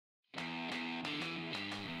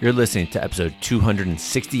You're listening to episode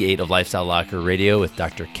 268 of Lifestyle Locker Radio with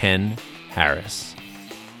Dr. Ken Harris.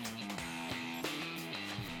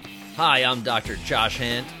 Hi, I'm Dr. Josh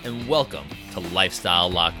Hant, and welcome to Lifestyle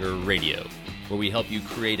Locker Radio, where we help you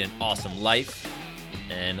create an awesome life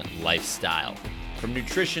and lifestyle. From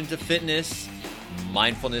nutrition to fitness,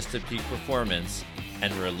 mindfulness to peak performance,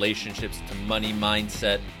 and relationships to money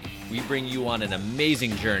mindset, we bring you on an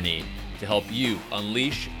amazing journey to help you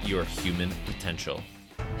unleash your human potential.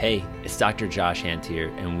 Hey, it's Dr. Josh Hant here,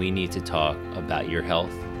 and we need to talk about your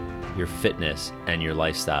health, your fitness, and your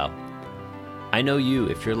lifestyle. I know you,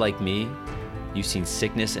 if you're like me, you've seen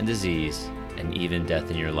sickness and disease and even death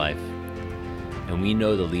in your life. And we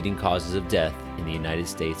know the leading causes of death in the United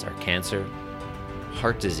States are cancer,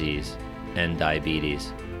 heart disease, and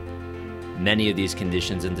diabetes. Many of these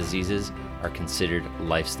conditions and diseases are considered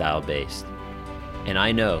lifestyle-based. And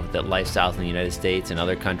I know that lifestyles in the United States and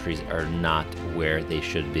other countries are not where they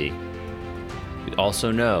should be. We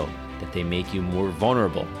also know that they make you more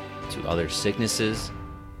vulnerable to other sicknesses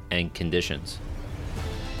and conditions.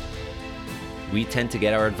 We tend to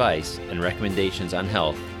get our advice and recommendations on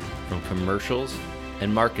health from commercials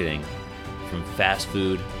and marketing, from fast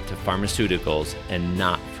food to pharmaceuticals, and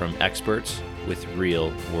not from experts with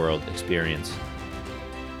real-world experience.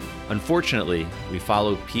 Unfortunately, we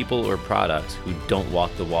follow people or products who don't walk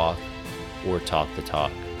the walk or talk the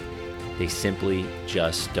talk. They simply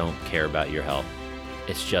just don't care about your health.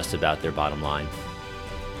 It's just about their bottom line.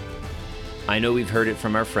 I know we've heard it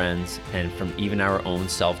from our friends and from even our own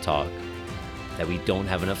self-talk that we don't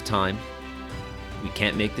have enough time, we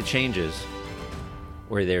can't make the changes,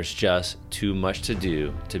 or there's just too much to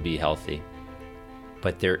do to be healthy.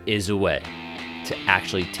 But there is a way to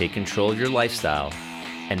actually take control of your lifestyle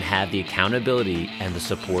and have the accountability and the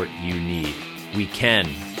support you need. We can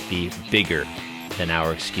be bigger than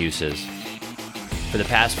our excuses. For the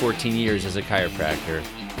past 14 years as a chiropractor,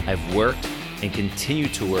 I've worked and continue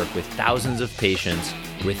to work with thousands of patients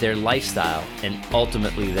with their lifestyle and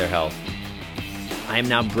ultimately their health. I am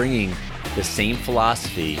now bringing the same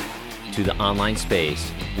philosophy to the online space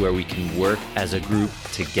where we can work as a group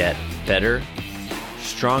to get better,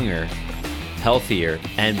 stronger, healthier,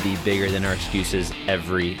 and be bigger than our excuses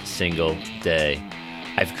every single day.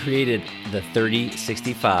 I've created the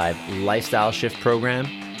 3065 Lifestyle Shift program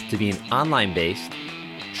to be an online-based,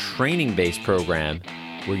 training-based program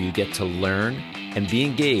where you get to learn and be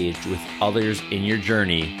engaged with others in your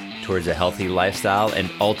journey towards a healthy lifestyle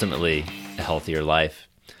and ultimately a healthier life.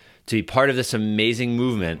 To be part of this amazing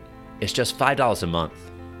movement, it's just $5 a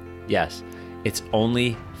month. Yes, it's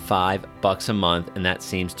only $5 a month, and that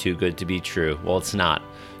seems too good to be true. Well, it's not.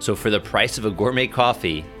 So for the price of a gourmet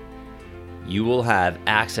coffee, you will have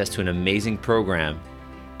access to an amazing program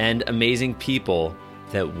and amazing people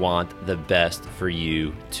that want the best for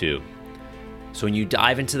you too. So when you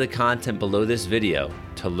dive into the content below this video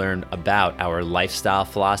to learn about our lifestyle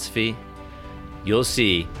philosophy, you'll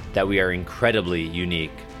see that we are incredibly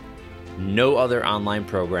unique. No other online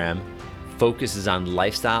program focuses on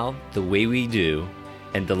lifestyle the way we do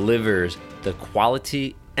and delivers the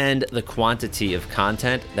quality and the quantity of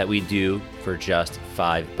content that we do for just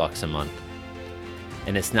 $5 a month.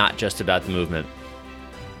 And it's not just about the movement.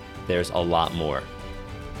 There's a lot more.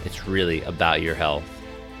 It's really about your health.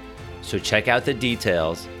 So check out the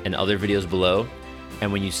details and other videos below.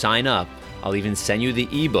 And when you sign up, I'll even send you the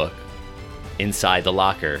ebook, Inside the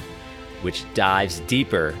Locker, which dives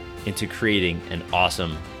deeper into creating an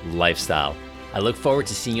awesome lifestyle. I look forward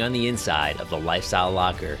to seeing you on the inside of the Lifestyle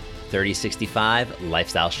Locker 3065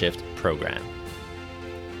 Lifestyle Shift program.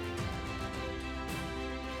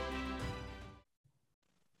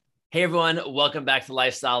 Hey everyone, welcome back to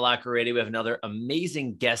Lifestyle Locker Radio. We have another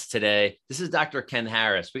amazing guest today. This is Dr. Ken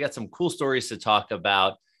Harris. We got some cool stories to talk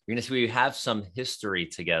about. You're going to see we have some history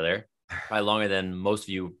together, probably longer than most of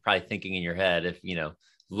you probably thinking in your head if,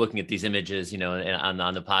 looking at these images,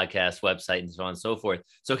 on the podcast website and so on and so forth.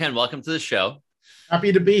 So Ken, welcome to the show.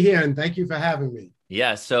 Happy to be here, and thank you for having me.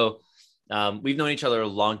 Yeah. So we've known each other a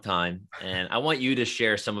long time, and I want you to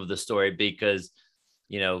share some of the story because,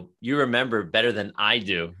 you remember better than I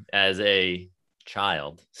do as a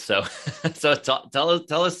child. So, tell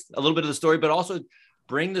us a little bit of the story, but also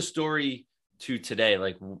bring the story to today,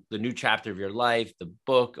 like the new chapter of your life, the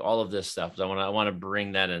book, all of this stuff. So I want to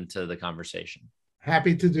bring that into the conversation.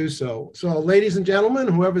 Happy to do so. So, ladies and gentlemen,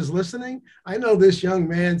 whoever's listening, I know this young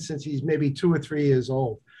man since he's maybe 2 or 3 years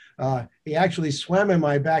old. He actually swam in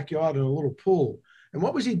my backyard in a little pool. And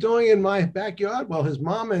what was he doing in my backyard? Well, his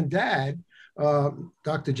mom and dad,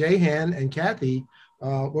 Dr. Jahan and Kathy,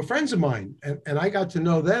 were friends of mine. And I got to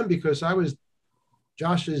know them because I was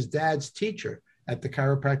Josh's dad's teacher at the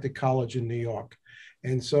Chiropractic College in New York.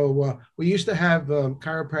 And so we used to have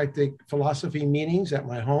chiropractic philosophy meetings at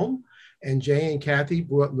my home. And Jay and Kathy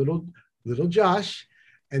brought little Josh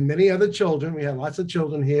and many other children. We had lots of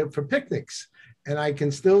children here for picnics. And I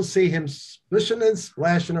can still see him splishing and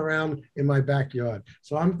splashing around in my backyard.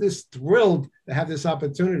 So I'm just thrilled to have this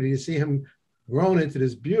opportunity to see him grown into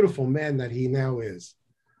this beautiful man that he now is.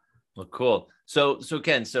 Well, cool. So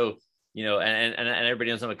Ken, and everybody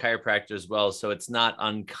knows I'm a chiropractor as well. So it's not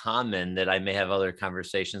uncommon that I may have other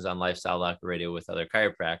conversations on Lifestyle Locker Radio with other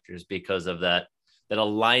chiropractors because of that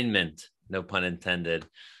alignment, no pun intended,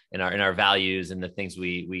 in our values and the things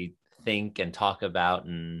we think and talk about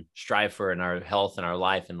and strive for in our health and our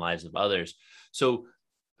life and lives of others. So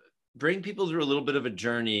bring people through a little bit of a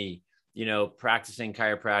journey, practicing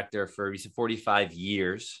chiropractor for 45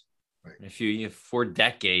 years, right? 4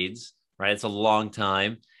 decades, right? It's a long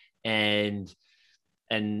time. And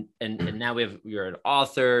now you're an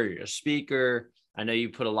author, you're a speaker. I know you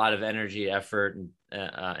put a lot of energy, effort,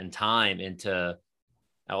 and time into,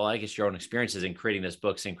 I guess your own experiences in creating this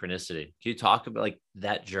book, Synchronicity. Can you talk about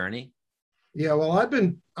that journey? Yeah, well,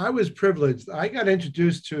 I was privileged. I got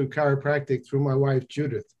introduced to chiropractic through my wife,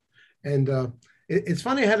 Judith. And it's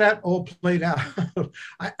funny how that all played out.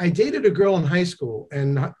 I dated a girl in high school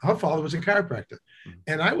and her father was a chiropractor.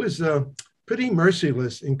 And I was pretty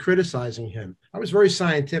merciless in criticizing him. I was very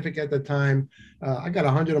scientific at the time. I got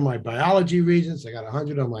 100 on my biology reasons. I got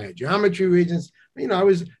 100 on my geometry reasons. I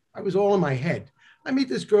was all in my head. I meet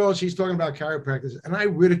this girl, she's talking about chiropractors, and I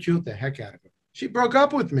ridiculed the heck out of her. She broke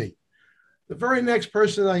up with me. The very next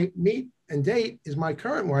person I meet and date is my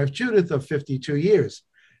current wife, Judith, of 52 years.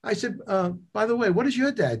 I said, by the way, what does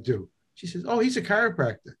your dad do? She says, oh, he's a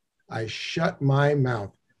chiropractor. I shut my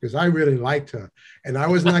mouth because I really liked her, and I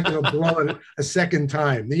was not going to blow it a second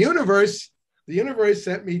time. The universe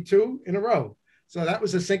sent me 2 in a row. So that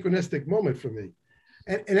was a synchronistic moment for me.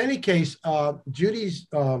 And in any case, Judy's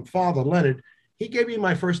father, Leonard, he gave me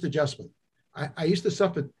my first adjustment. I used to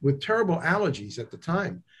suffer with terrible allergies at the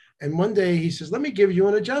time. And one day he says, let me give you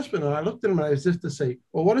an adjustment. And I looked at him as if to say,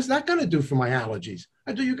 well, what is that going to do for my allergies?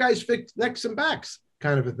 I do you guys fix necks and backs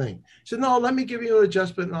kind of a thing. He said, no, let me give you an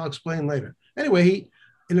adjustment and I'll explain later. Anyway,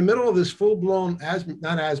 in the middle of this full-blown asthma,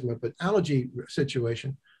 not asthma, but allergy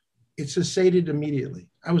situation, it cessated immediately.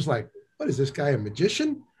 I was like, what is this guy, a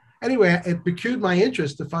magician? Anyway, it piqued my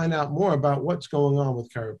interest to find out more about what's going on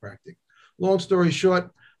with chiropractic. Long story short,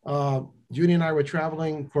 Judy and I were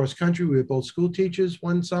traveling cross country. We were both school teachers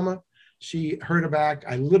one summer. She heard back.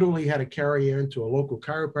 I literally had to carry her into a local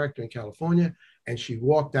chiropractor in California, and she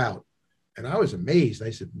walked out. And I was amazed. I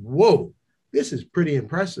said, whoa, this is pretty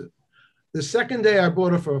impressive. The second day I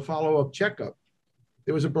brought her for a follow-up checkup.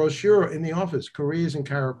 There was a brochure in the office, Careers in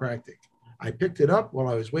Chiropractic. I picked it up while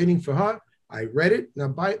I was waiting for her. I read it.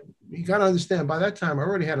 Now, you got to understand, by that time, I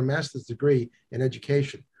already had a master's degree in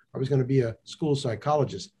education. I was going to be a school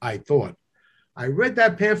psychologist, I thought. I read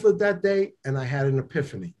that pamphlet that day, and I had an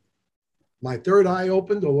epiphany. My third eye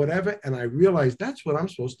opened or whatever, and I realized that's what I'm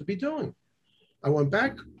supposed to be doing. I went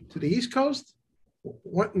back to the East Coast,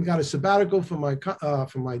 went and got a sabbatical for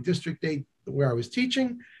my district day where I was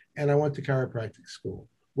teaching, and I went to chiropractic school.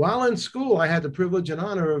 While in school, I had the privilege and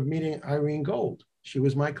honor of meeting Irene Gold. She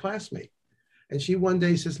was my classmate. And she one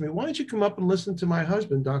day says to me, why don't you come up and listen to my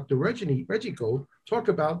husband, Dr. Reggie Gold, talk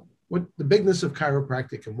about what the bigness of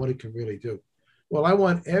chiropractic and what it can really do. Well, I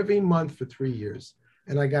went every month for 3 years,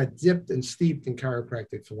 and I got dipped and steeped in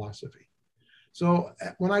chiropractic philosophy. So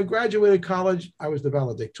when I graduated college, I was the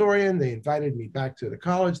valedictorian. They invited me back to the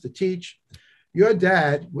college to teach. Your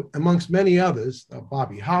dad, amongst many others,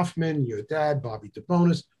 Bobby Hoffman, your dad, Bobby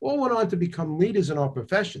DeBonis, all went on to become leaders in our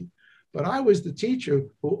profession. But I was the teacher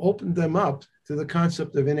who opened them up to the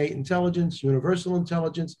concept of innate intelligence, universal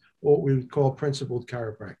intelligence, or what we would call principled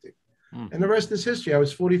chiropractic. And the rest is history. I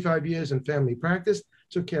was 45 years in family practice,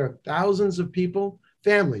 took care of thousands of people,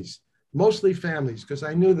 families, mostly families, because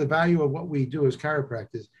I knew the value of what we do as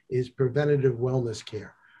chiropractors is preventative wellness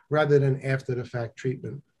care rather than after the fact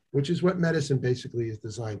treatment, which is what medicine basically is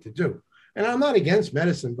designed to do. And I'm not against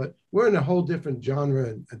medicine, but we're in a whole different genre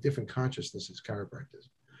and a different consciousness as chiropractors.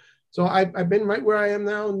 So I've been right where I am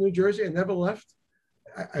now in New Jersey. I never left.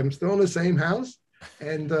 I'm still in the same house.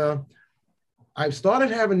 And I've started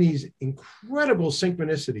having these incredible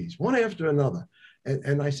synchronicities, one after another.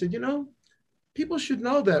 And I said, people should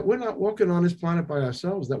know that we're not walking on this planet by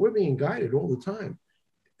ourselves, that we're being guided all the time.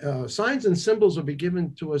 Signs and symbols will be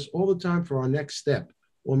given to us all the time for our next step,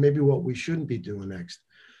 or maybe what we shouldn't be doing next.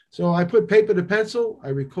 So I put paper to pencil. I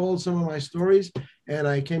recalled some of my stories, and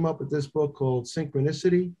I came up with this book called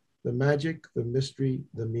Synchronicity: The Magic, the Mystery,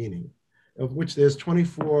 the Meaning. of which there's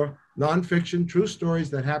 24 nonfiction true stories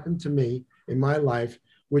that happened to me in my life,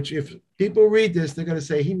 which if people read this, they're going to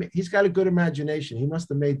say, he's got a good imagination. He must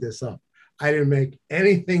have made this up. I didn't make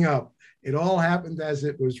anything up. It all happened as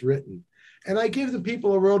it was written. And I give the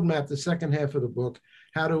people a roadmap, the second half of the book,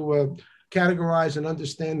 how to categorize and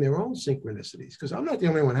understand their own synchronicities, because I'm not the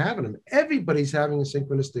only one having them. Everybody's having a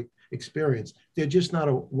synchronistic experience. They're just not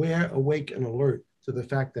aware, awake, and alert to the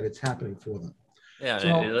fact that it's happening for them. Yeah.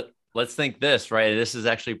 So, let's think this, right? This is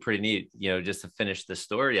actually pretty neat, just to finish the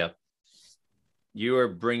story up. You are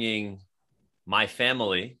bringing my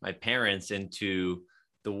family, my parents, into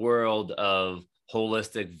the world of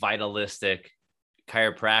holistic, vitalistic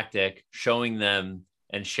chiropractic, showing them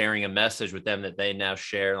and sharing a message with them that they now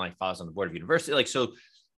share, like Father's on the Board of University. Like, so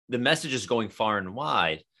the message is going far and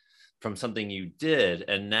wide from something you did.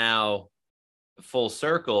 And now full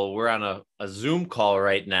circle, we're on a Zoom call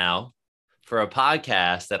right now for a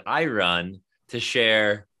podcast that I run to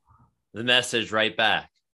share the message right back.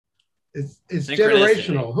 It's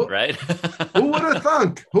generational, right? Who would have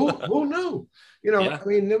thunk? Who knew? I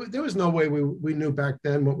mean, there was no way we knew back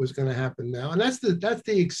then what was going to happen now. And that's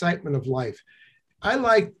the excitement of life. I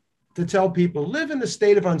like to tell people, live in a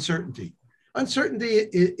state of uncertainty. Uncertainty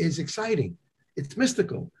is exciting. It's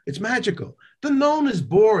mystical. It's magical. The known is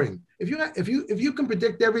boring. If you can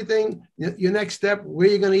predict everything, your next step, where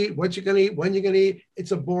you're going to eat, what you're going to eat, when you're going to eat,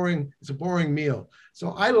 it's a boring meal.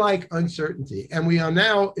 So I like uncertainty. And we are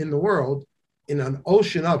now in the world in an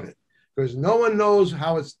ocean of it, because no one knows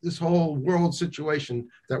how this whole world situation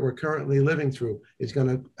that we're currently living through is going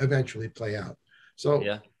to eventually play out. So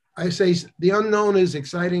yeah. I say the unknown is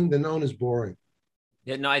exciting. The known is boring.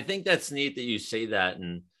 Yeah, no, I think that's neat that you say that.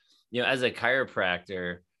 And, as a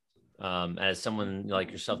chiropractor, as someone like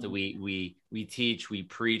yourself, that we teach, we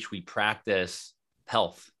preach, we practice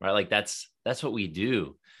health, right? Like that's what we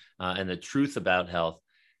do. And the truth about health.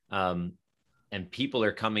 And people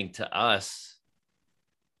are coming to us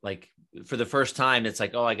like for the first time. It's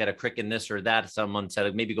like, oh, I got a crick in this or that. Someone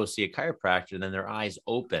said, maybe go see a chiropractor. And then their eyes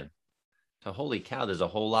open. So holy cow, there's a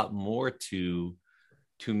whole lot more to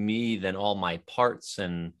me than all my parts.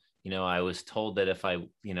 And, I was told that if I,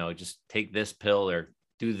 just take this pill or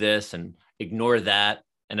do this and ignore that,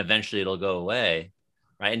 and eventually it'll go away.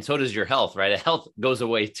 Right. And so does your health, right? Health goes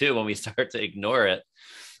away too when we start to ignore it.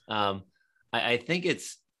 I think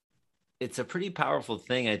it's a pretty powerful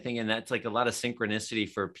thing, I think. And that's like a lot of synchronicity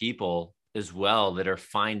for people as well that are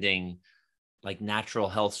finding like natural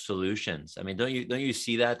health solutions. I mean, don't you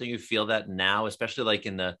see that? Don't you feel that now, especially like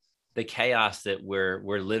in the chaos that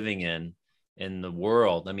we're living in the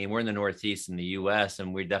world? I mean, we're in the Northeast in the US,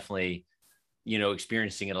 and we're definitely,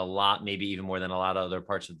 experiencing it a lot, maybe even more than a lot of other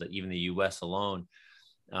parts of even the US alone.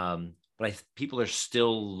 But people are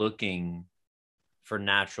still looking for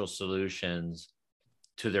natural solutions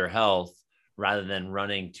to their health rather than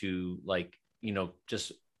running to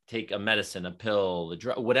just take a medicine, a pill, a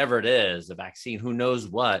drug, whatever it is, a vaccine, who knows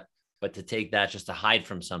what, but to take that just to hide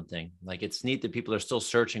from something. Like, it's neat that people are still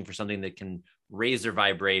searching for something that can raise their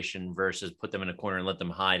vibration versus put them in a corner and let them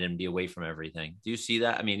hide and be away from everything. Do you see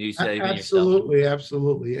that? I mean, do you see that even Absolutely, yourself?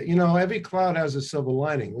 absolutely. Every cloud has a silver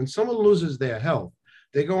lining. When someone loses their health,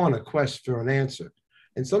 they go on a quest for an answer.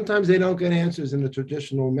 And sometimes they don't get answers in the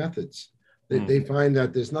traditional methods. They find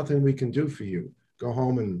that there's nothing we can do for you. Go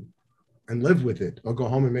home and live with it, or go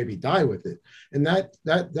home and maybe die with it. And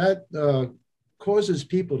that causes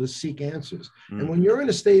people to seek answers. And when you're in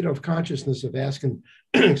a state of consciousness of asking,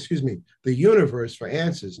 the universe for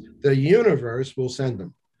answers, the universe will send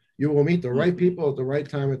them. You will meet the right people at the right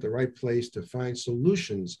time, at the right place, to find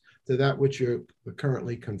solutions to that which you're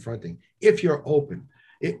currently confronting, if you're open.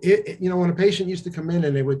 When a patient used to come in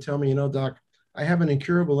and they would tell me, doc, I have an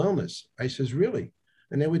incurable illness. I says, really?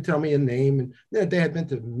 And they would tell me a name. And they had been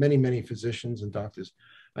to many, many physicians and doctors.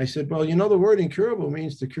 I said, well, the word incurable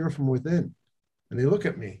means to cure from within. And they look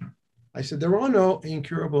at me. I said, there are no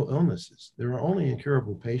incurable illnesses. There are only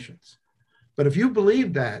incurable patients. But if you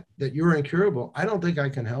believe that you're incurable, I don't think I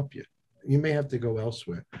can help you. You may have to go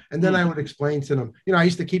elsewhere. And then I would explain to them, I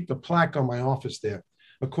used to keep the plaque on my office there.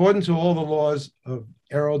 According to all the laws of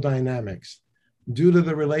aerodynamics, due to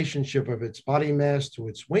the relationship of its body mass to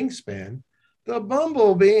its wingspan, the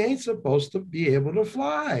bumblebee ain't supposed to be able to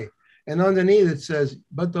fly. And underneath it says,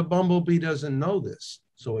 but the bumblebee doesn't know this,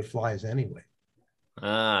 so it flies anyway.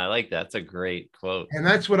 I like that. That's a great quote. And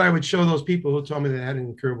that's what I would show those people who told me they had an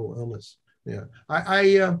incurable illness. Yeah.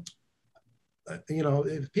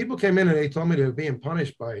 if people came in and they told me they were being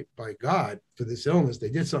punished by God for this illness, they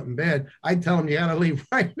did something bad, I'd tell them, you got to leave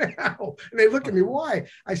right now. And they look at me, why?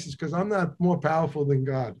 I says, because I'm not more powerful than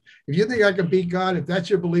God. If you think I can beat God, if that's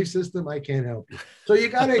your belief system, I can't help you. So you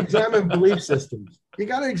got to examine belief systems. You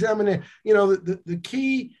got to examine it. The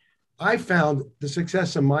key, I found the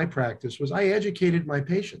success in my practice was I educated my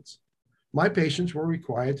patients. My patients were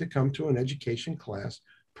required to come to an education class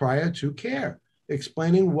prior to care,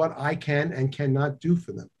 explaining what I can and cannot do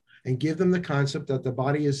for them, and give them the concept that the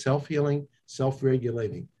body is self-healing,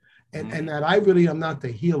 self-regulating. And that I'm not the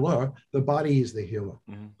healer, the body is the healer.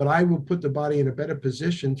 But I will put the body in a better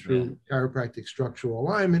position through chiropractic structural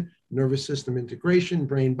alignment, nervous system integration,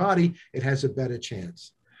 brain body. It has a better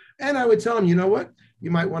chance. And I would tell them, you know what?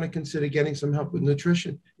 You might want to consider getting some help with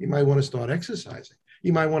nutrition. You might want to start exercising.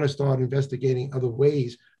 You might want to start investigating other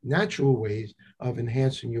ways, natural ways of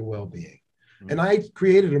enhancing your well-being. And I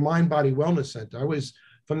created a mind-body wellness center. I was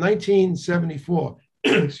from 1974,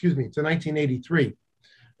 excuse me, to 1983.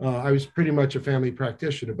 I was pretty much a family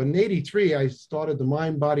practitioner. But in 83, I started the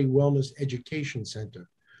Mind-Body Wellness Education Center,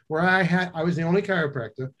 where I was the only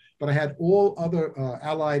chiropractor, but I had all other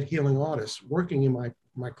allied healing artists working in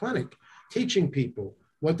my clinic, teaching people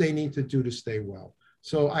what they need to do to stay well.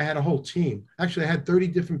 So I had a whole team. Actually, I had 30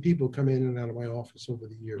 different people come in and out of my office over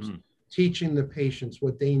the years, teaching the patients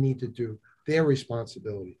what they need to do, their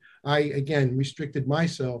responsibility. I, again, restricted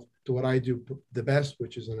myself to what I do the best,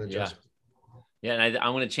 which is an adjustment. Yeah, and I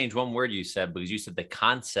want to change one word you said, because you said the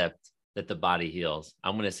concept that the body heals.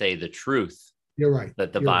 I'm going to say the truth. You're right.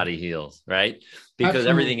 That the body heals, right? Because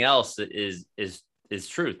everything else is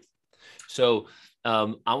truth. So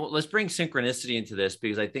let's bring synchronicity into this,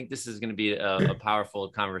 because I think this is going to be a powerful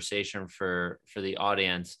conversation for the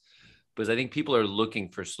audience, because I think people are looking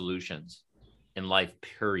for solutions in life,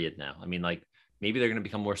 period. Now, I mean, like, maybe they're going to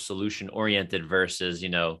become more solution oriented versus,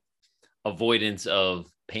 avoidance of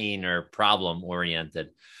pain or problem oriented.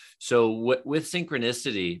 So with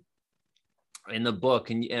synchronicity in the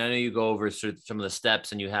book, and I know you go over some of the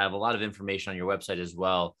steps, and you have a lot of information on your website as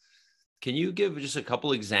well. Can you give just a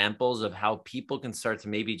couple examples of how people can start to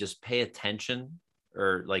maybe just pay attention,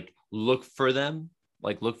 or like look for them,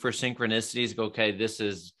 like look for synchronicities, go, okay, this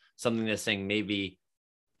is something that's saying maybe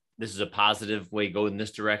this is a positive way, go in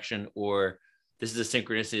this direction, or this is a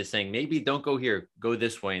synchronicity that's saying maybe don't go here, go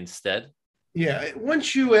this way instead? Yeah.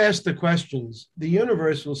 Once you ask the questions, the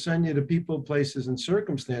universe will send you to people, places, and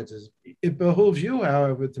circumstances. It behooves you,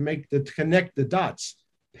 however, to connect the dots.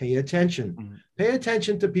 Pay attention. Pay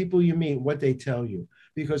attention to people you meet, what they tell you,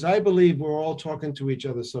 because I believe we're all talking to each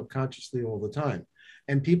other subconsciously all the time.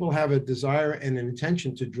 And people have a desire and an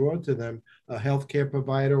intention to draw to them a healthcare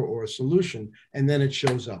provider or a solution, and then it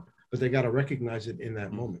shows up. But they got to recognize it in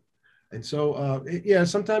that moment. And so,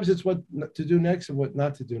 sometimes it's what to do next and what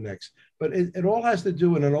not to do next. But it all has to do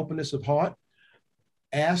with an openness of heart.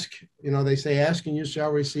 Ask, they say, ask and you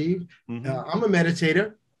shall receive. I'm a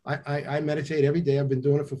meditator. I meditate every day. I've been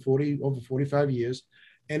doing it for over 45 years.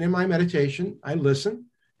 And in my meditation, I listen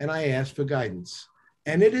and I ask for guidance.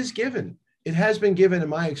 And it is given. It has been given in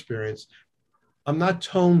my experience. I'm not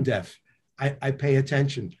tone deaf. I pay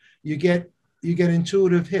attention. You get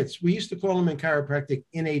intuitive hits. We used to call them in chiropractic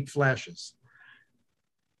innate flashes.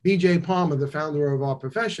 B.J. Palmer, the founder of our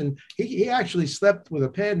profession, he actually slept with a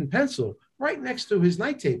pad and pencil right next to his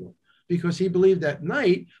night table, because he believed at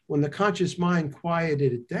night, when the conscious mind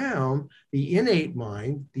quieted it down, the innate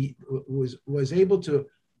mind was able to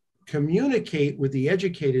communicate with the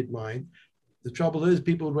educated mind. The trouble is,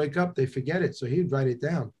 people would wake up, they forget it, so he'd write it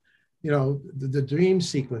down. The dream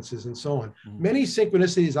sequences and so on. Many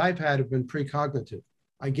synchronicities I've had have been precognitive.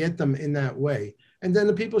 I get them in that way. And then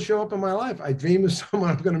the people show up in my life. I dream of someone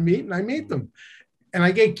I'm going to meet, and I meet them. And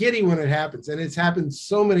I get giddy when it happens. And it's happened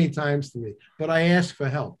so many times to me. But I ask for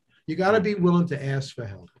help. You got to be willing to ask for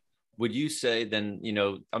help. Would you say then,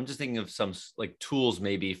 I'm just thinking of some like tools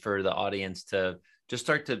maybe for the audience to just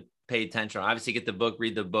start to pay attention. Obviously get the book,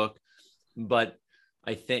 read the book. But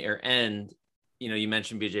I think, you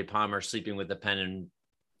mentioned B.J. Palmer sleeping with a pen and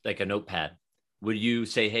like a notepad. Would you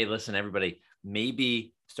say, hey, listen, everybody,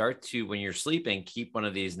 maybe start to, when you're sleeping, keep one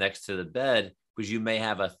of these next to the bed, because you may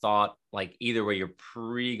have a thought, like either where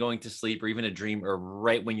you're going to sleep, or even a dream, or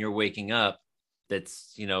right when you're waking up,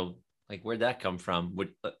 that's, like, where'd that come from?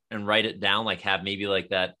 And write it down, like have maybe like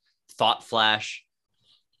that thought flash.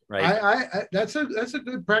 Right. That's a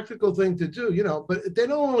good practical thing to do, but they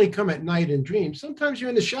don't only come at night in dreams. Sometimes you're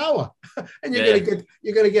in the shower and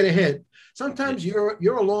you're gonna get a hit. Sometimes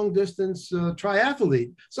you're a long distance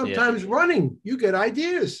triathlete. Sometimes running, you get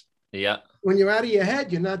ideas. Yeah. when you're out of your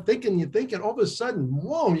head, you're not thinking, you're thinking, all of a sudden,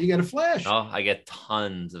 whoa, you get a flash. Oh, I get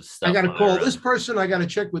tons of I stuff got to when I call run. this person. I got to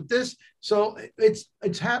check with this. So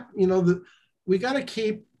we got to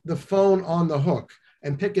keep the phone on the hook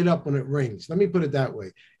and pick it up when it rings. Let me put it that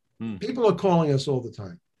way. People are calling us all the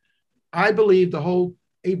time. I believe the whole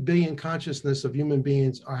 8 billion consciousness of human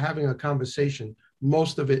beings are having a conversation.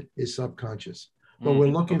 Most of it is subconscious, but we're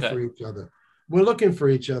looking for each other. We're looking for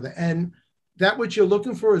each other. And that what you're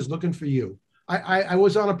looking for is looking for you. I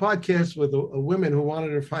was on a podcast with a woman who wanted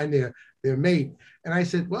to find their mate. And I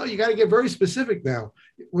said, well, you got to get very specific now.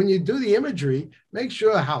 When you do the imagery, make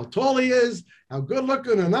sure how tall he is, how good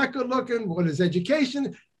looking or not good looking, what is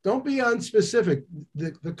education. Don't be unspecific.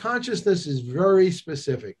 The consciousness is very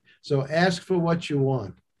specific. So ask for what you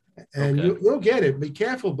want and you'll get it. Be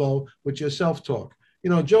careful, Bo, with your self-talk.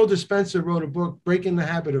 Joe Dispenza wrote a book, Breaking the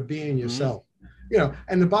Habit of Being Yourself.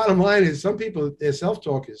 And the bottom line is some people, their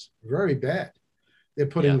self-talk is very bad. They're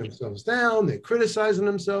putting themselves down. They're criticizing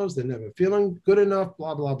themselves. They're never feeling good enough,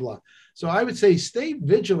 blah, blah, blah. So I would say stay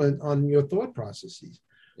vigilant on your thought processes.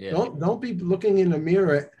 Yeah. Don't be looking in the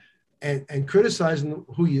mirror and criticizing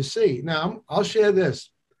who you see. Now, I'll share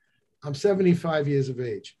this. I'm 75 years of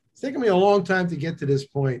age. It's taken me a long time to get to this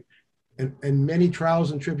point and many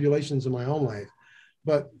trials and tribulations in my own life.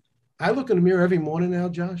 But I look in the mirror every morning now,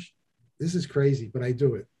 Josh. This is crazy, but I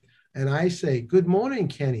do it. And I say, good morning,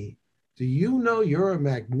 Kenny. Do you know you're a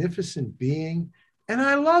magnificent being? And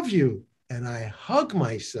I love you. And I hug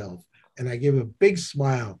myself and I give a big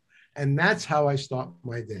smile. And that's how I start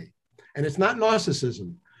my day. And it's not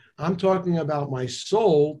narcissism. I'm talking about my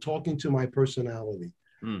soul talking to my personality.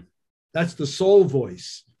 That's the soul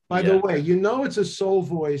voice. By the way, it's a soul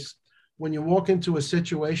voice when you walk into a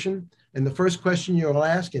situation and the first question you'll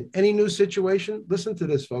ask in any new situation, listen to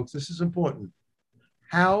this, folks. This is important.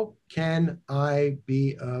 How can I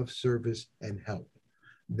be of service and help?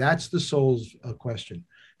 That's the soul's question.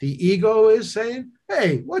 The ego is saying,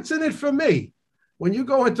 hey, what's in it for me? When you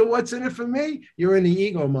go into what's in it for me, you're in the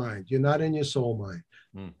ego mind. You're not in your soul mind.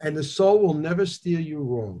 And the soul will never steer you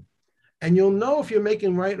wrong. And you'll know if you're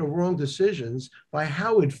making right or wrong decisions by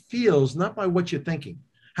how it feels, not by what you're thinking,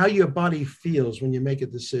 how your body feels when you make a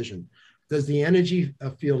decision. Does the energy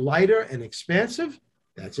feel lighter and expansive?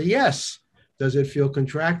 That's a yes. Does it feel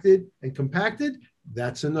contracted and compacted?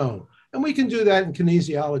 That's a no. And we can do that in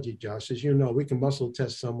kinesiology, Josh. As you know, we can muscle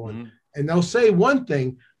test someone and they'll say one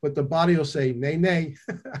thing, but the body will say, nay, nay,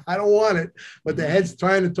 I don't want it. But the head's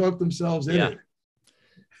trying to talk themselves in it.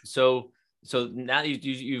 So now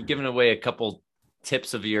you've given away a couple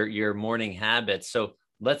tips of your morning habits. So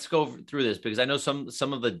let's go through this because I know some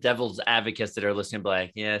of the devil's advocates that are listening, be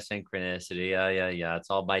like, yeah, synchronicity. Yeah. It's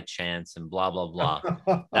all by chance and blah, blah, blah.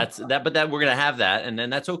 But we're going to have that. And then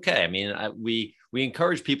that's okay. I mean, we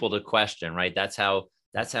encourage people to question, right? That's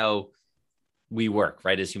how we work,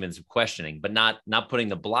 right? As humans, questioning, but not putting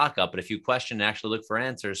the block up. But if you question, actually look for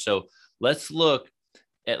answers. So let's look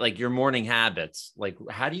at like your morning habits. Like,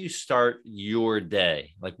 how do you start your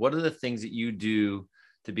day? Like, what are the things that you do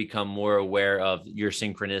to become more aware of your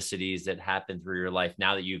synchronicities that happen through your life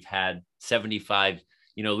now that you've had 75,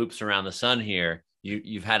 loops around the sun here?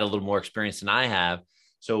 You've had a little more experience than I have.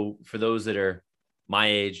 So for those that are my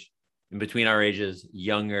age, in between our ages,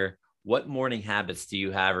 younger, what morning habits do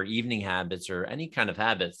you have, or evening habits, or any kind of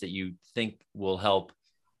habits that you think will help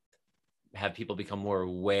have people become more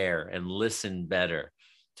aware and listen better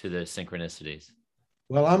to the synchronicities?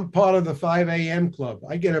 Well, I'm part of the 5 a.m. club.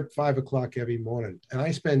 I get up 5 o'clock every morning and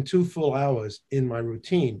I spend 2 full hours in my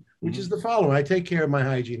routine, which is the following. I take care of my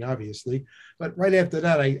hygiene, obviously, but right after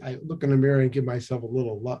that, I look in the mirror and give myself a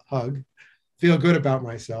little hug, feel good about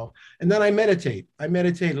myself. And then I meditate. I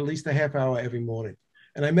meditate at least a half hour every morning.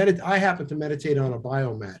 And I happen to meditate on a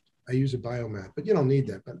biomat. I use a biomat, but you don't need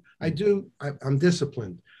that. But I do, I'm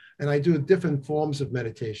disciplined. And I do different forms of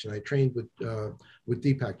meditation. I trained with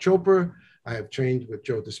Deepak Chopra. I have trained with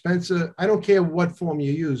Joe Dispenza. I don't care what form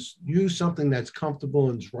you use something that's comfortable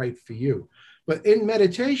and is right for you. But in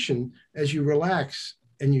meditation, as you relax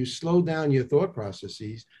and you slow down your thought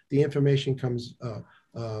processes, the information comes,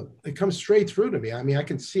 it comes straight through to me. I mean, I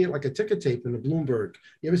can see it like a ticker tape in the Bloomberg.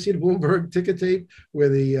 You ever see the Bloomberg ticker tape where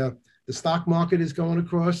the stock market is going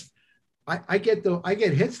across? I get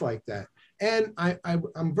hits like that. And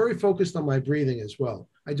I'm very focused on my breathing as well.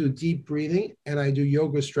 I do deep breathing and I do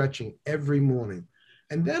yoga stretching every morning.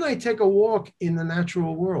 And then I take a walk in the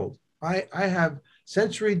natural world. I have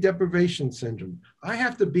sensory deprivation syndrome. I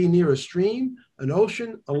have to be near a stream, an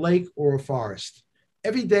ocean, a lake, or a forest.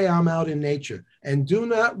 Every day I'm out in nature. And do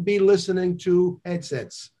not be listening to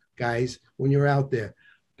headsets, guys, when you're out there.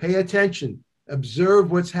 Pay attention. Observe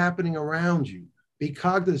what's happening around you. Be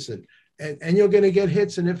cognizant, and you're going to get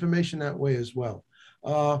hits and information that way as well.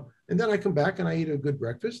 And then I come back and I eat a good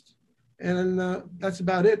breakfast, and that's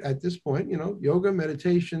about it at this point. Yoga,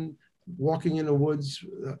 meditation, walking in the woods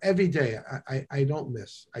every day. I don't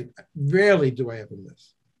miss. I rarely do I ever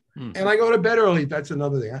miss. And I go to bed early. That's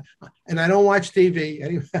another thing. And I don't watch TV.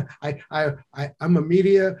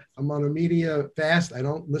 I'm on a media fast. I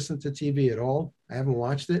don't listen to TV at all. I haven't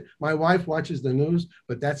watched it. My wife watches the news,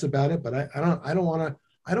 but that's about it. But I don't want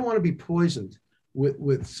to be poisoned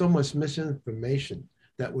with so much misinformation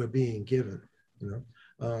that we're being given.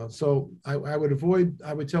 So I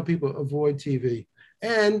would tell people avoid TV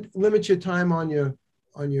and limit your time on your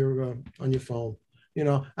phone.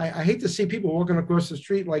 I hate to see people walking across the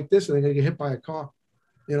street like this and they're going to get hit by a car.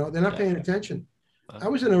 They're not paying attention. I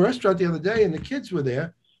was in a restaurant the other day and the kids were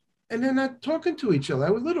there and they're not talking to each other.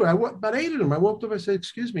 About 8 of them. I walked up, I said,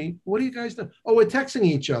 "Excuse me, what are you guys doing?" "Oh, we're texting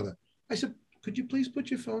each other." I said, "Could you please put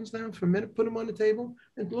your phones down for a minute, put them on the table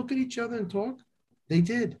and look at each other and talk?" They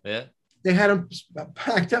did. Yeah. They had them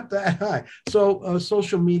packed up that high. So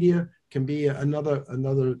social media can be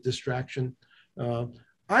another distraction.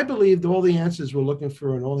 I believe that all the answers we're looking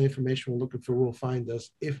for and all the information we're looking for will find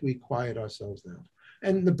us if we quiet ourselves down.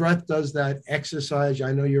 And the breath does that. Exercise.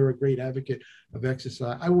 I know you're a great advocate of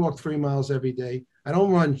exercise. I walk 3 miles every day. I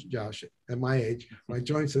don't run, Josh, at my age. My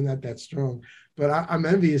joints are not that strong, but I'm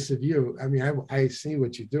envious of you. I mean, I see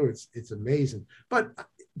what you do. It's amazing. But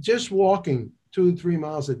just walking 2 to 3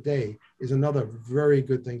 miles a day is another very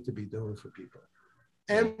good thing to be doing for people.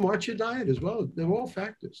 And watch your diet as well. They're all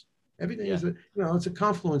factors. Everything is it's a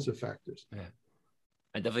confluence of factors. Yeah.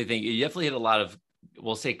 I definitely think you definitely hit a lot of,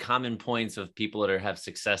 we'll say, common points of people that have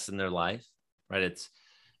success in their life, right?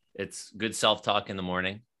 It's good self-talk in the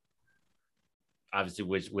morning, obviously,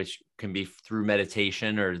 which can be through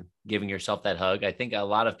meditation or giving yourself that hug. I think a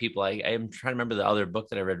lot of people, I am trying to remember the other book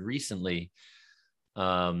that I read recently.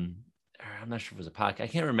 I'm not sure if it was a podcast. I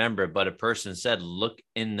can't remember, but a person said, look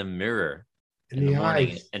in the mirror in the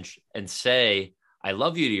morning and say, "I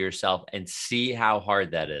love you" to yourself, and see how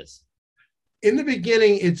hard that is. In the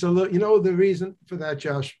beginning, it's a little, the reason for that,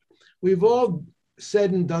 Josh, we've all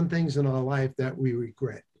said and done things in our life that we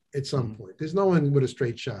regret at some point. There's no one with a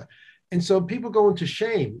straight shot. And so people go into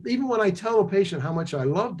shame. Even when I tell a patient how much I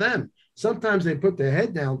love them, sometimes they put their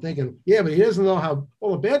head down thinking, yeah, but he doesn't know how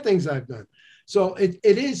all the bad things I've done. So it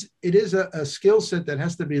is a skill set that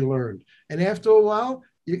has to be learned. And after a while,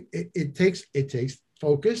 it takes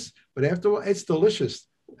focus, but after a while, it's delicious.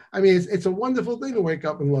 I mean, it's a wonderful thing to wake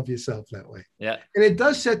up and love yourself that way. Yeah. And it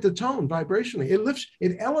does set the tone vibrationally.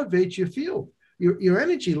 It elevates your field. Your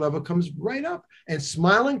energy level comes right up. And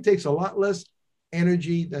smiling takes a lot less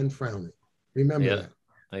energy than frowning. Remember that.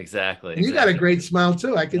 Exactly. And you got a great smile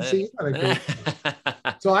too. I can see you got a great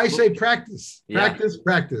smile. So I say practice.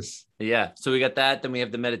 Yeah. So we got that. Then we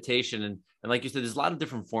have the meditation. And like you said, there's a lot of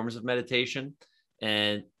different forms of meditation.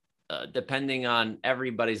 And depending on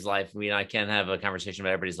everybody's life, I can't have a conversation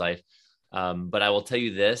about everybody's life, but I will tell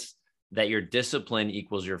you this, that your discipline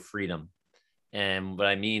equals your freedom. And what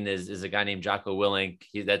I mean is a guy named Jocko Willink.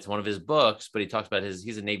 That's one of his books, but he talks about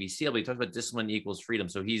he's a Navy SEAL, but he talks about discipline equals freedom.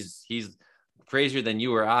 So he's crazier than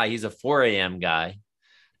you or I. He's a 4 a.m. guy,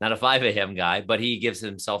 not a 5 a.m. guy, but he gives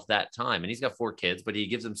himself that time. And he's got 4 kids, but he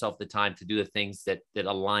gives himself the time to do the things that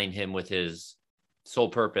align him with his sole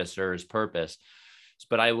purpose or his purpose.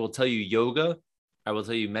 But I will tell you yoga, I will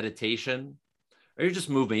tell you meditation, or just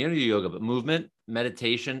movement. You don't do yoga, but movement,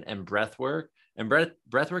 meditation, and breath work. And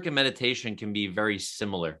breath work and meditation can be very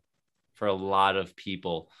similar for a lot of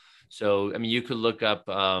people. So, I mean, you could look up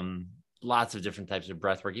lots of different types of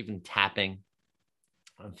breath work, even tapping,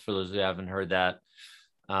 for those who haven't heard that.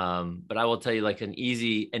 But I will tell you, like an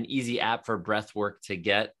easy app for breath work to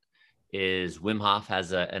get is Wim Hof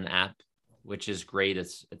has an app, which is great.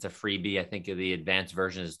 It's a freebie. I think the advanced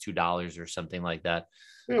version is $2 or something like that.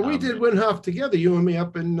 Yeah, we did Wim Hof together, you and me,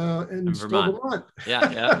 up in Vermont.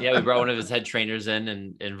 Yeah. We brought one of his head trainers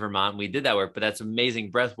in Vermont. We did that work, but that's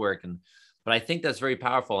amazing breath work. But I think that's very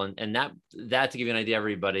powerful. And that to give you an idea,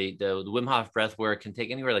 everybody, the Wim Hof breath work can take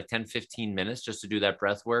anywhere like 10, 15 minutes just to do that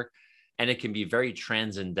breath work. And it can be very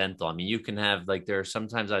transcendental. I mean, you can have there are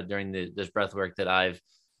sometimes during this breath work that I've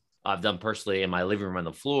done personally in my living room on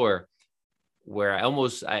the floor, where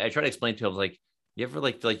I try to explain to people, like, you ever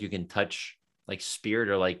feel like you can touch like spirit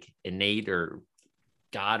or like innate or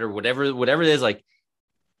God or whatever it is. Like,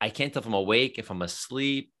 I can't tell if I'm awake, if I'm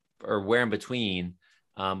asleep, or where in between.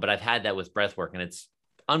 But I've had that with breath work and it's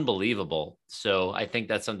unbelievable. So I think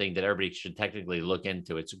that's something that everybody should technically look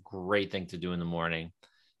into. It's a great thing to do in the morning.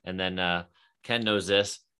 And then Ken knows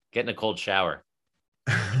this. Getting a cold shower.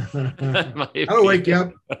 I'll wake you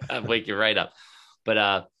up. Wake you right up.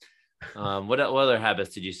 But what other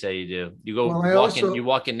habits did you say you do? You go you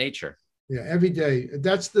walk in nature. Yeah, every day.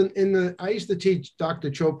 That's I used to teach Dr.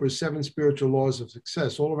 Chopra's 7 spiritual laws of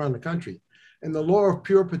success all around the country. And the law of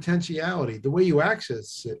pure potentiality, the way you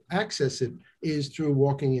access it is through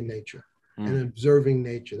walking in nature and observing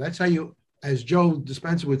nature. That's how you, as Joe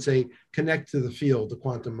Dispenza would say, connect to the field, the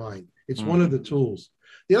quantum mind. It's one of the tools.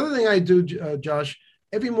 The other thing I do, Josh,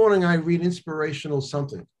 every morning I read inspirational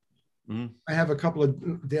something. I have a couple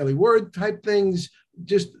of daily word type things,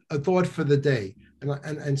 just a thought for the day.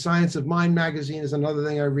 And Science of Mind magazine is another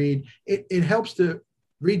thing I read. It helps to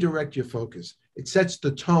redirect your focus. It sets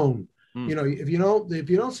the tone. You know, if you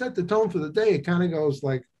don't set the tone for the day, it kind of goes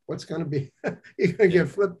like, what's going to be, you're going to get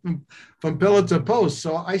flipped from pillar to post.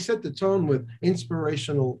 So I set the tone with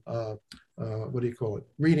inspirational,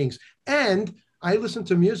 readings. And I listen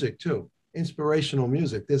to music too, inspirational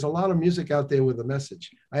music. There's a lot of music out there with a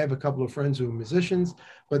message. I have a couple of friends who are musicians,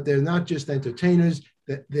 but they're not just entertainers.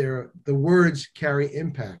 The words carry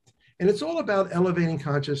impact. And it's all about elevating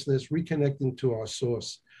consciousness, reconnecting to our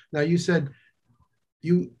source. Now, you said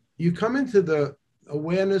you come into the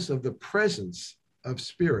awareness of the presence of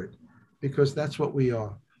spirit, because that's what we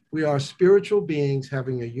are. We are spiritual beings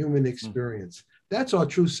having a human experience. That's our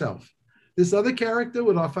true self. This other character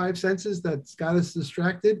with our 5 senses that's got us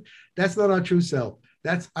distracted, that's not our true self.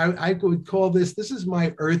 I would call this is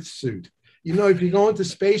my earth suit. You know, if you go into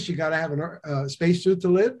space, you got to have a space suit to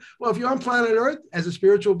live. Well, if you're on planet Earth as a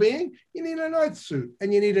spiritual being, you need an earth suit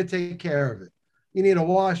and you need to take care of it. You need to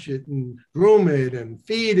wash it and groom it and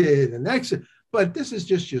feed it and exit. But this is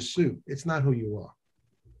just your suit. It's not who you are.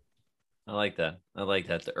 I like that.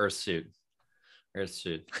 The earth suit. Earth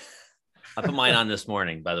suit. I put mine on this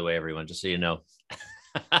morning, by the way, everyone, just so you know.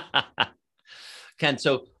 Ken,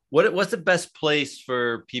 so what's the best place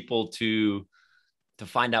for people to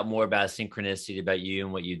find out more about synchronicity, about you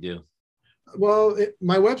and what you do? Well,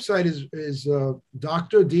 my website is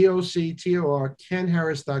Dr. D-O-C-T-O-R,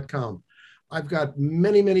 KenHarris.com. I've got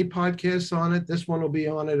many, many podcasts on it. This one will be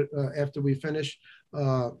on it after we finish.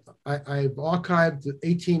 I've archived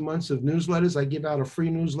 18 months of newsletters. I give out a free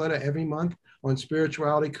newsletter every month on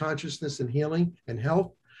spirituality, consciousness, and healing and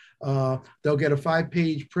health. They'll get a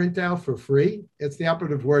 5-page printout for free. It's the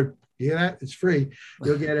operative word. You hear that? It's free.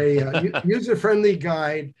 You'll get a user-friendly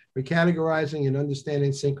guide for categorizing and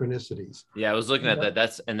understanding synchronicities. Yeah, I was looking at that.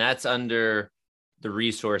 That's under the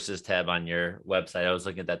resources tab on your website. I was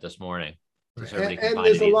looking at that this morning. And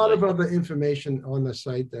there's a lot of other information on the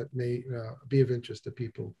site that may be of interest to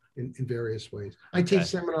people in various ways. I teach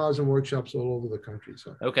seminars and workshops all over the country.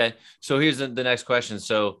 So here's the next question.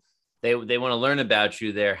 So they want to learn about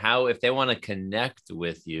you there. If they want to connect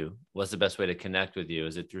with you, what's the best way to connect with you?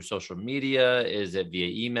 Is it through social media? Is it via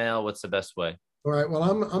email? What's the best way? All right. Well,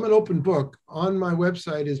 I'm an open book. On my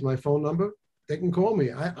website is my phone number. They can call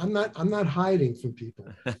me. I'm not hiding from people.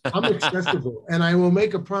 I'm accessible, and I will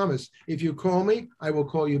make a promise. If you call me, I will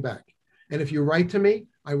call you back. And if you write to me,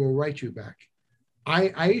 I will write you back.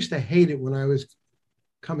 I used to hate it when I was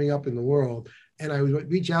coming up in the world, and I would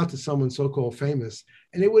reach out to someone so-called famous,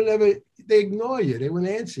 and they ignore you. They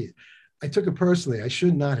wouldn't answer you. I took it personally. I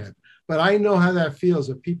should not have. But I know how that feels.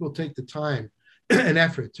 If people take the time and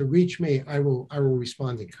effort to reach me, I will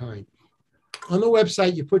respond in kind. On the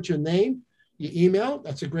website, you put your name, your email.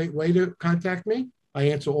 That's a great way to contact me. I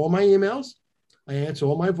answer all my emails. I answer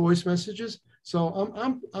all my voice messages. So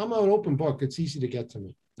I'm an open book. It's easy to get to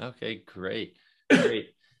me. Okay, great.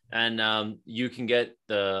 And you can get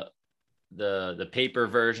the paper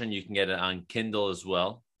version. You can get it on Kindle as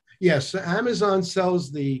well. Yes, Amazon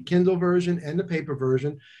sells the Kindle version and the paper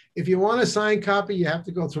version. If you want a signed copy, you have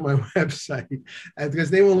to go through my website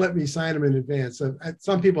because they won't let me sign them in advance. So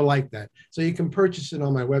some people like that. So you can purchase it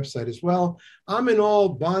on my website as well. I'm in all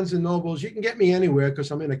Barnes and Nobles. You can get me anywhere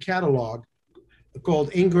because I'm in a catalog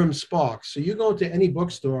called Ingram Sparks. So you go to any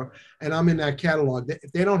bookstore and I'm in that catalog.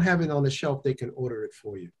 If they don't have it on the shelf, they can order it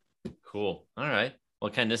for you. Cool. All right.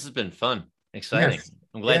 Well, Ken, this has been fun. Exciting. Yes.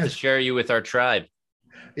 I'm glad to share you with our tribe.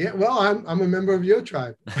 Yeah, well, I'm a member of your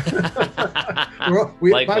tribe. By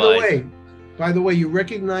the way, you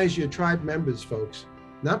recognize your tribe members, folks,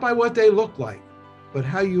 not by what they look like, but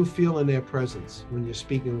how you feel in their presence when you're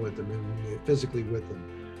speaking with them and when you're physically with them.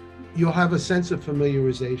 You'll have a sense of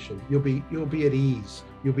familiarization. You'll be at ease.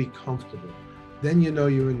 You'll be comfortable. Then you know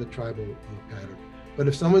you're in the tribal pattern. But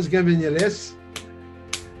if someone's giving you this,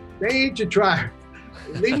 they ain't your tribe.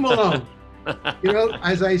 Leave them alone. You know,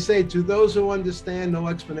 as I say, to those who understand, no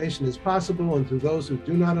explanation is possible. And to those who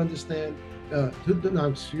do not understand,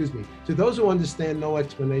 To those who understand, no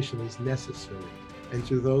explanation is necessary, and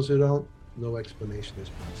to those who don't, no explanation is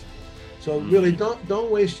possible. So really,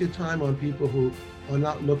 don't waste your time on people who are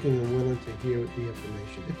not looking and willing to hear the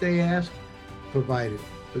information. If they ask, provide it.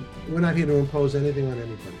 But we're not here to impose anything on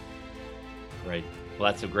anybody. Right.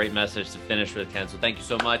 Well, that's a great message to finish with, Ken. So thank you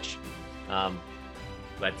so much.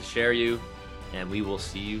 Glad to share you, and we will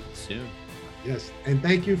see you soon. Yes, and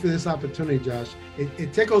thank you for this opportunity, Josh.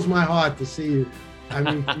 It tickles my heart to see you. I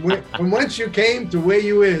mean, from whence you came to where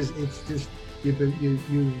you is, it's just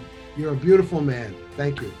you're a beautiful man.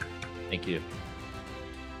 Thank you. Thank you.